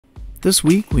This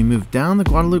week we moved down the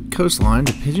Guadeloupe coastline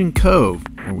to Pigeon Cove,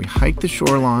 where we hiked the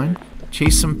shoreline,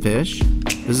 chased some fish,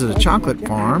 visit a chocolate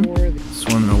farm,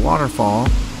 swim in a waterfall,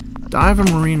 dive a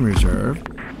marine reserve,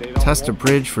 test a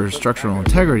bridge for structural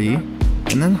integrity,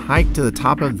 and then hike to the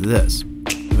top of this.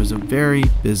 It was a very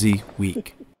busy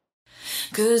week.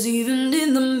 'Cause even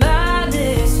in the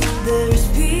madness, there is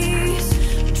peace,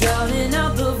 drowning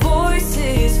out the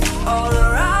voices all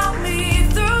around me.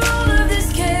 Through all of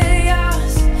this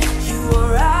chaos, you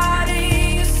are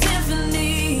writing a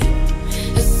symphony,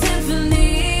 a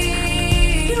symphony.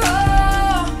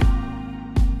 Oh.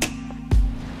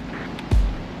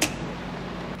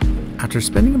 After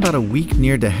spending about a week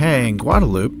near Dahé in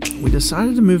Guadeloupe, we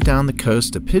decided to move down the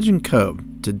coast to Pigeon Cove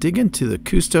to dig into the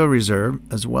Cousteau Reserve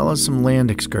as well as some land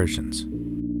excursions.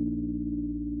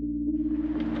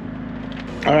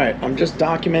 All right, I'm just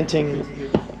documenting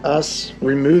us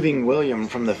removing William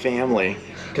from the family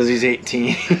because he's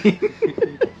 18.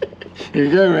 Here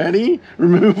you go, ready?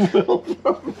 Remove Will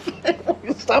from the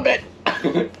family. Stop it!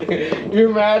 You're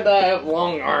mad that I have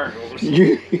long arms.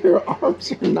 Your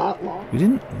arms are not long. We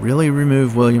didn't really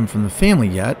remove William from the family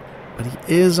yet, but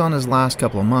he is on his last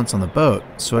couple of months on the boat,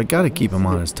 so I gotta keep him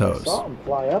on his toes. I saw him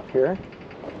fly up here.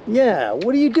 Yeah,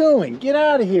 what are you doing? Get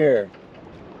out of here,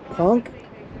 punk.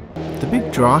 The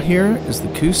big draw here is the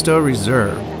Cousteau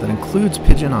Reserve that includes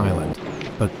Pigeon Island,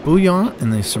 but Bouillante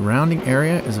and the surrounding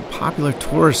area is a popular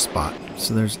tourist spot,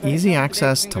 so there's easy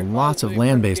access to lots of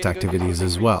land-based activities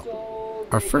as well.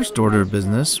 Our first order of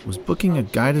business was booking a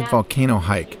guided volcano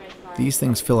hike. These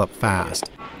things fill up fast.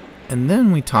 And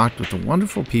then we talked with the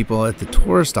wonderful people at the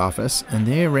tourist office, and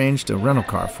they arranged a rental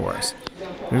car for us.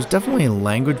 There's definitely a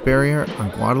language barrier on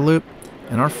Guadeloupe,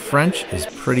 and our French is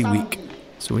pretty weak,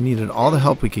 so we needed all the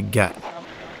help we could get.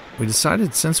 We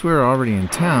decided since we were already in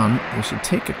town, we should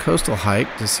take a coastal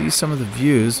hike to see some of the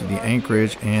views of the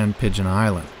Anchorage and Pigeon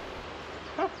Island.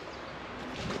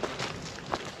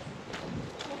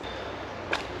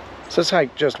 So this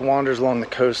hike just wanders along the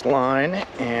coastline,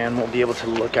 and we'll be able to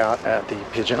look out at the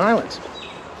Pigeon Islands.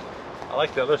 I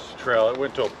like the other trail. It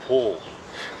went to a pool.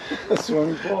 A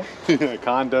swimming pool? Yeah,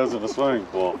 condos and a swimming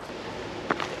pool.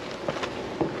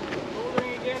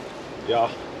 Again? Yeah.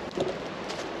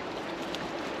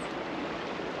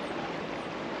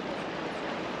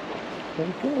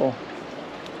 Pretty cool.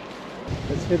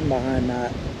 It's hidden behind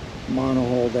that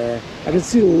monohull there. I can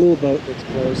see the little boat that's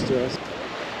close to us.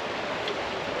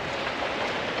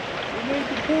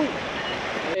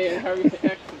 Hey, how are you to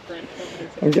exit French?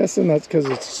 I'm guessing that's because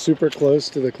it's super close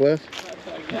to the cliff. That's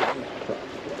how I guess.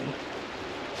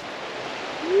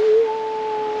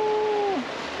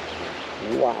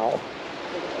 Wow.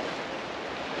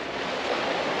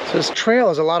 So this trail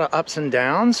has a lot of ups and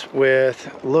downs with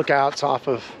lookouts off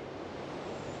of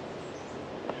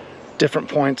different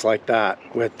points like that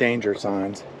with danger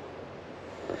signs.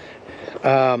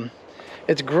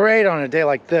 It's great on a day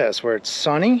like this where it's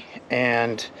sunny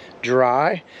and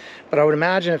dry, but I would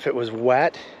imagine if it was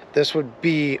wet, this would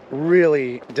be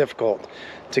really difficult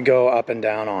to go up and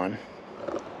down on.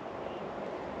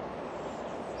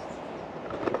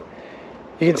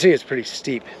 You can see it's pretty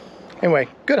steep. Anyway,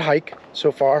 good hike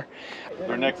so far.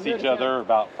 They're next to each other,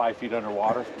 about 5 feet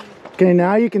underwater. Okay,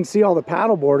 now you can see all the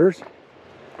paddle boarders.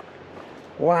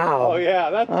 Wow. Oh yeah,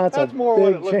 that's a more big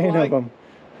what it looks chain like. of them.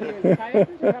 Kayakers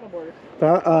or paddleboarders?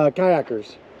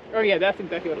 Kayakers. Oh yeah, that's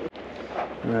exactly what it was.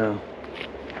 No.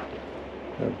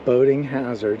 A boating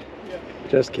hazard. Yeah.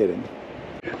 Just kidding.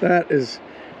 That is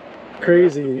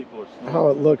crazy how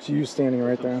it looks, you standing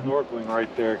right there. Snorkeling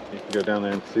right there. You can go down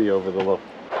there and see over the little.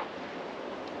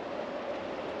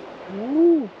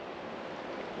 Woo. You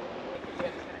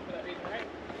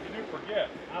do forget.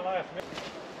 I last minute.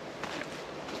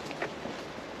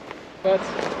 But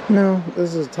No,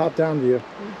 this is a top-down view.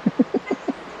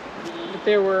 if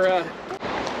there were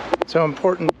So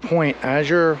important point, as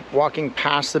you're walking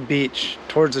past the beach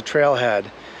towards the trailhead,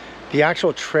 the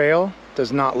actual trail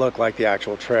does not look like the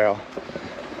actual trail.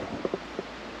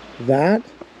 That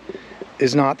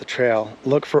Is not the trail.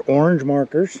 look for orange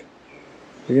markers.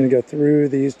 You're gonna go through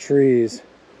these trees.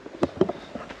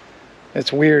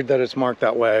 It's weird that it's marked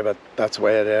that way, but that's the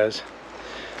way it is.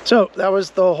 So that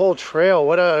was the whole trail.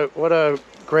 What a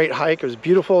great hike. It was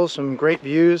beautiful, some great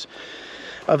views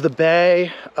of the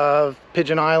bay of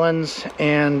Pigeon Islands,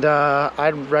 and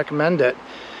I'd recommend it.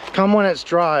 Come when it's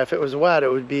dry. If it was wet,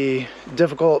 it would be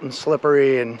difficult and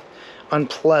slippery and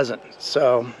unpleasant.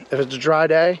 So if it's a dry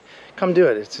day, come do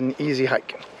it. It's an easy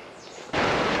hike.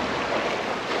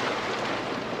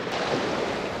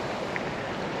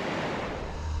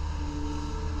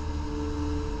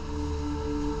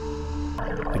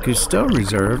 Cousteau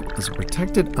Reserve is a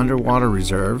protected underwater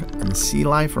reserve, and the sea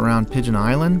life around Pigeon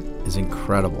Island is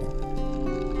incredible.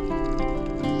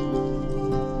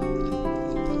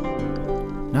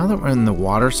 Now that we're in the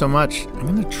water so much, I'm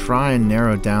going to try and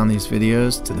narrow down these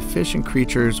videos to the fish and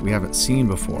creatures we haven't seen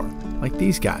before, like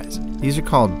these guys. These are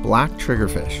called black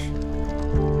triggerfish.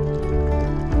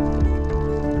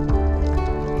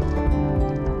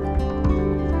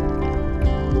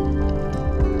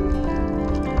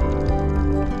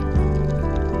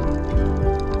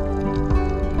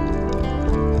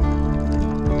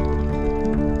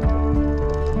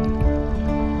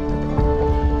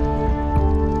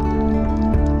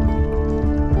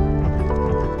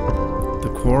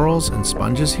 Corals and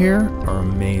sponges here are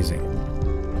amazing.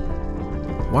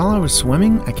 While I was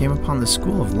swimming, I came upon this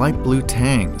school of light blue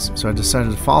tangs, so I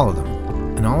decided to follow them.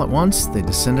 And all at once, they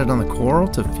descended on the coral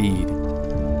to feed.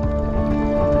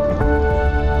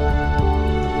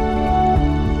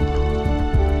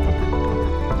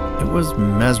 It was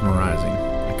mesmerizing.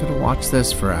 I could have watched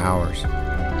this for hours.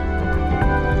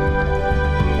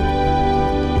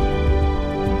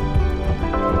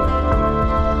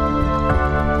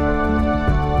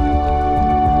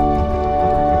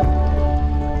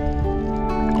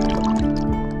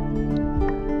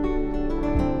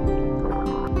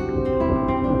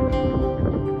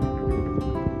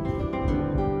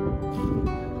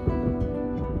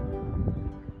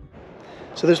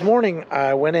 So this morning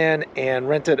I went in and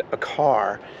rented a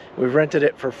car. We've rented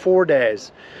it for 4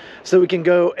 days so we can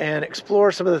go and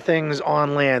explore some of the things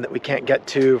on land that we can't get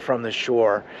to from the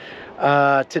shore.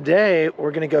 Today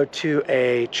we're going to go to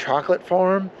a chocolate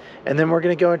farm, and then we're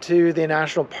going to go into the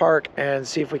national park and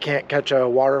see if we can't catch a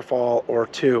waterfall or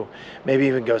two, maybe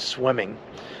even go swimming.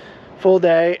 Full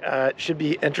day. It should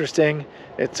be interesting.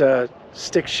 It's a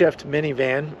stick shift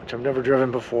minivan, which I've never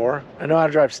driven before. I know how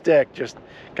to drive stick, just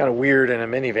kind of weird in a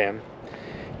minivan.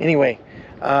 Anyway,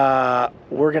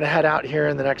 we're gonna head out here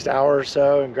in the next hour or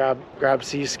so and grab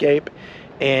Seascape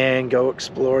and go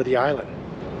explore the island.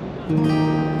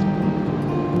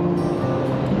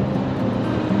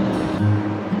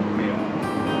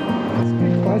 That's a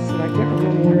good question. I can't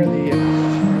remember where the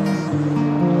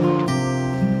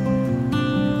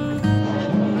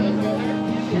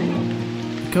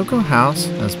Cocoa House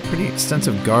has pretty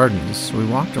extensive gardens, so we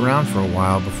walked around for a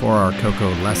while before our cocoa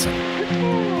lesson.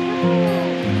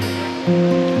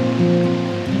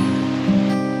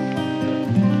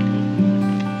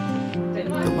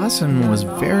 The lesson was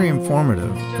very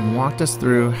informative and walked us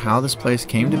through how this place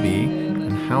came to be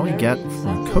and how we get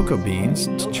from cocoa beans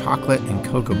to chocolate and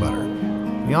cocoa butter.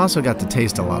 We also got to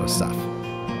taste a lot of stuff.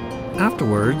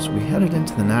 Afterwards, we headed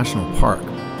into the national park.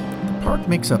 The park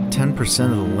makes up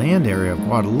 10% of the land area of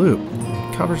Guadeloupe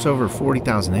and covers over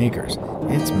 40,000 acres.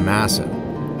 It's massive.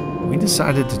 We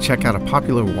decided to check out a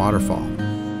popular waterfall.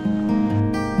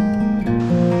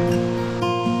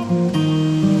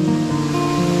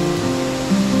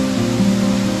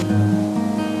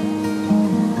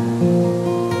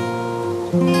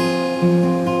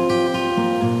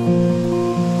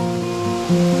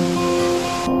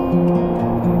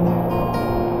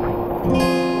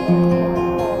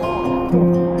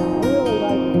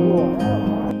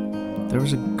 There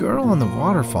was a girl on the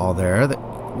waterfall there that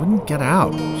wouldn't get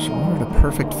out. She wanted a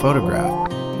perfect photograph,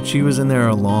 but she was in there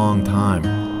a long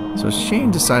time. So Shane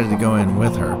decided to go in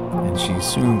with her, and she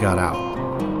soon got out.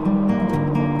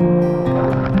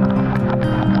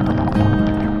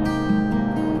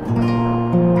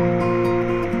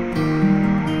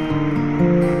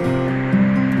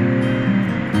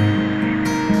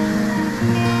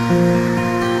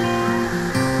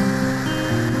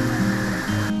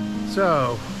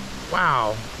 So,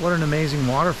 wow, what an amazing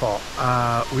waterfall.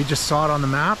 We just saw it on the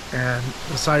map and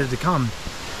decided to come.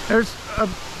 There's a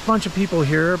bunch of people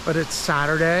here, but it's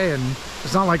Saturday and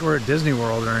it's not like we're at Disney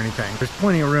World or anything. There's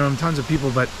plenty of room, tons of people,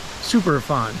 but super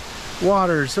fun.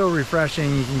 Water is so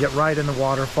refreshing. You can get right in the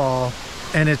waterfall,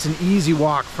 and it's an easy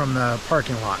walk from the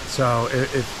parking lot. So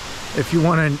if you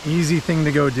want an easy thing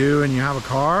to go do and you have a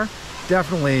car,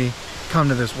 definitely come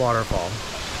to this waterfall.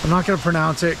 I'm not going to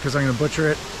pronounce it because I'm going to butcher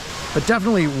it, but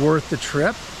definitely worth the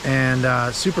trip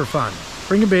and super fun.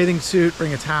 Bring a bathing suit,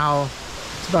 bring a towel.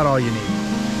 It's about all you need.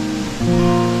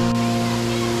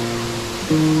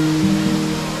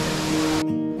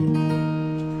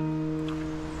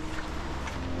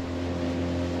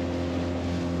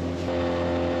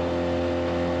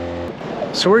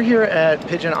 So we're here at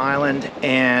Pigeon Island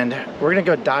and we're gonna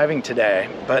go diving today,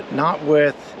 but not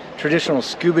with traditional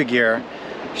scuba gear.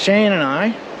 Shane and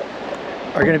I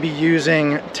are gonna be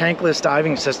using tankless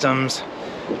diving systems.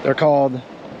 They're called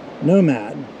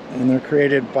Nomad and they're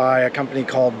created by a company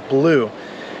called BLU.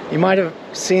 You might have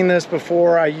seen this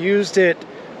before. I used it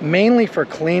mainly for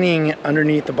cleaning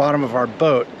underneath the bottom of our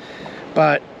boat,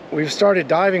 but we've started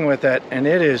diving with it, and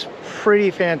it is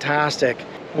pretty fantastic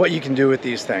what you can do with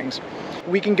these things.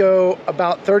 We can go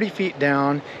about 30 feet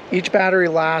down. Each battery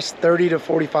lasts 30 to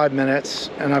 45 minutes,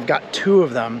 and I've got 2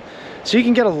 of them. So you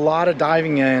can get a lot of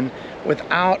diving in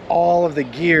without all of the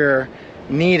gear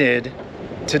needed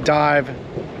to dive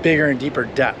bigger and deeper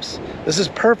depths. This is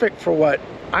perfect for what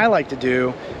I like to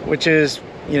do, which is,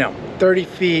 30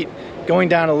 feet, going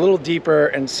down a little deeper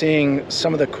and seeing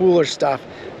some of the cooler stuff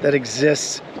that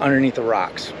exists underneath the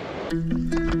rocks.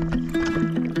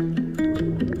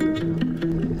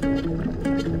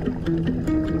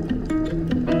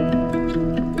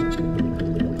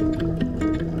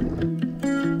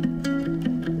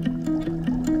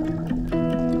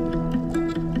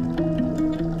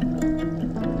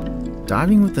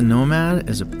 Diving with the Nomad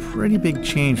is a pretty big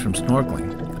change from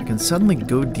snorkeling. I can suddenly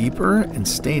go deeper and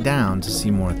stay down to see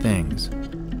more things.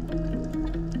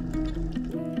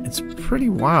 It's pretty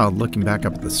wild looking back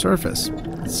up at the surface.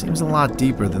 It seems a lot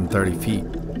deeper than 30 feet.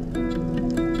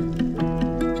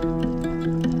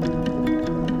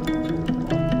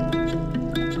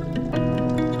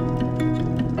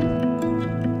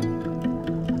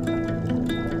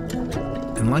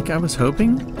 And like I was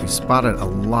hoping, we spotted a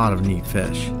lot of neat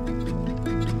fish.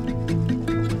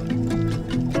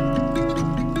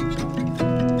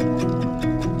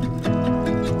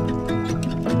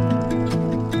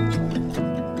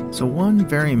 So one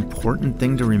very important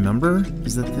thing to remember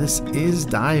is that this is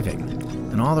diving,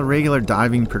 and all the regular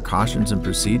diving precautions and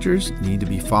procedures need to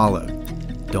be followed.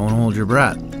 Don't hold your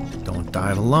breath, don't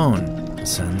dive alone,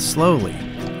 ascend slowly,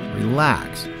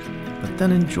 relax, but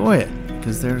then enjoy it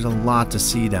because there's a lot to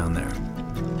see down there.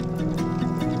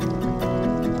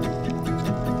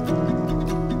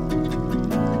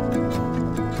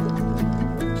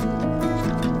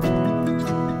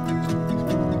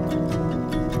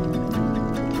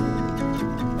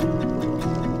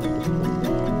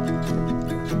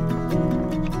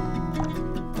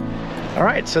 All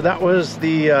right, so that was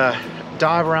the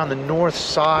dive around the north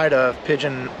side of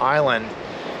Pigeon Island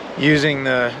using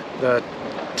the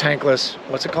tankless,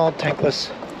 what's it called?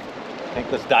 Tankless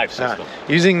dive system.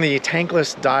 Using the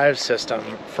tankless dive system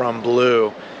from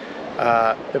BLU.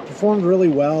 It performed really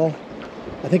well.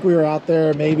 I think we were out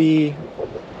there maybe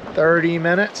 30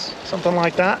 minutes, something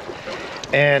like that.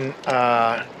 And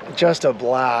just a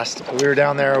blast. We were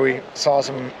down there, we saw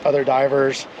some other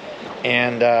divers,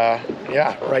 and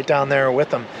yeah, right down there with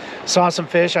them. Saw some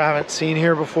fish I haven't seen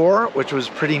here before, which was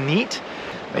pretty neat.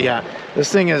 But yeah,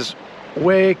 this thing is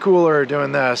way cooler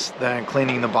doing this than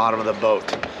cleaning the bottom of the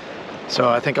boat. So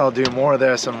I think I'll do more of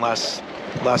this and less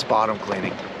bottom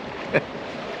cleaning.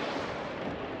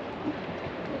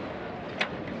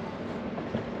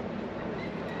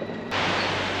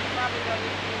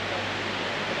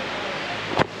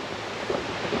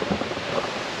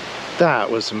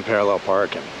 That was some parallel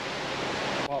parking.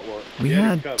 We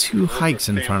had 2 hikes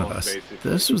in front of us.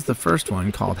 This was the first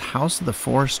one, called House of the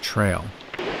Forest Trail.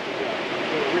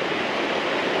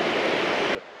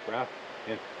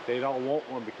 And they don't want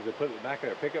one because they put it in the back of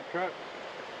their pickup truck.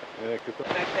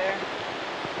 Back there.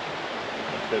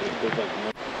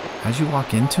 As you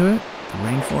walk into it, the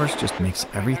rainforest just makes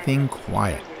everything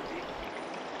quiet.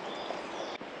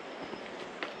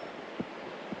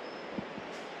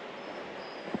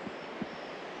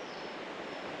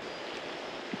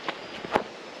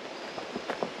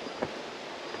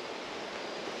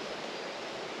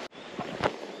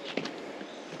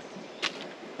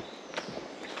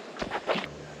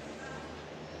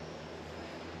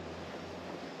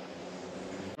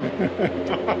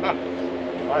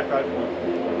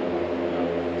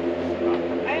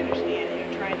 I understand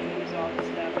you're trying to use all this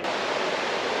stuff.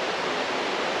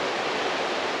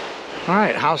 All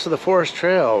right, House of the Forest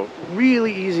Trail,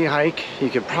 really easy hike. You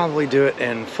could probably do it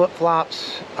in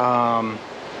flip-flops.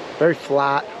 Very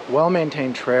flat,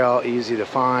 well-maintained trail, easy to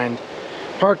find.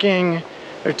 Parking,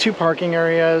 there are 2 parking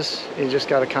areas. You just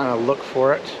got to kind of look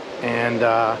for it. And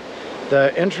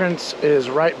the entrance is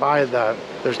right by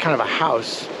there's kind of a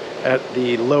house at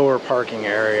the lower parking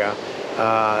area,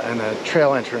 and the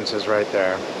trail entrance is right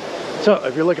there. So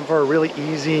if you're looking for a really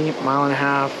easy 1.5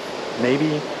 miles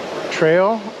maybe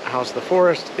trail, House of the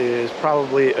Forest is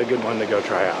probably a good one to go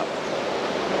try out.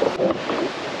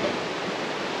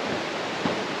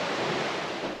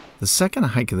 The second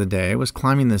hike of the day was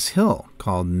climbing this hill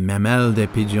called Mamelle de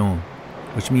Pigeon,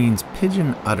 which means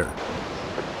pigeon udder.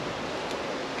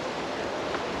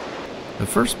 The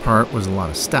first part was a lot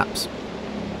of steps,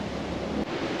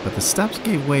 but the steps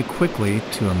gave way quickly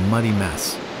to a muddy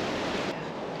mess.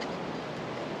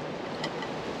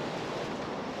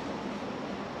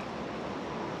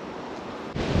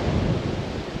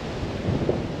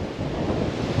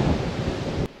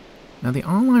 Now the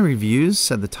online reviews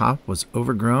said the top was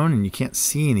overgrown and you can't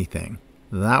see anything.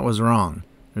 That was wrong.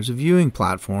 There's a viewing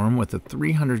platform with a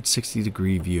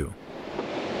 360-degree view.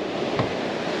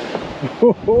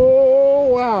 Oh,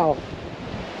 wow.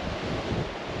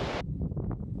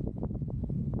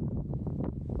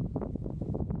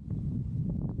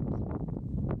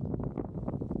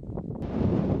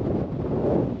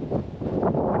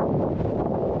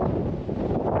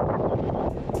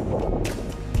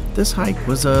 This hike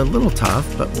was a little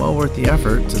tough, but well worth the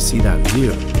effort to see that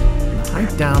view. The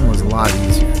hike down was a lot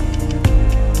easier.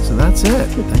 So that's it.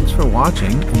 Thanks for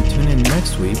watching, and tune in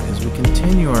next week as we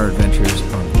continue our adventures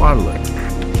on Guadeloupe.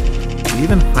 We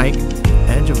even hike to the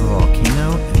edge of a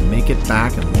volcano and make it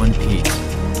back in one piece.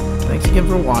 Thanks again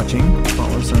for watching.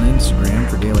 Follow us on Instagram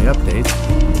for daily updates,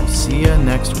 and we'll see you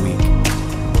next week.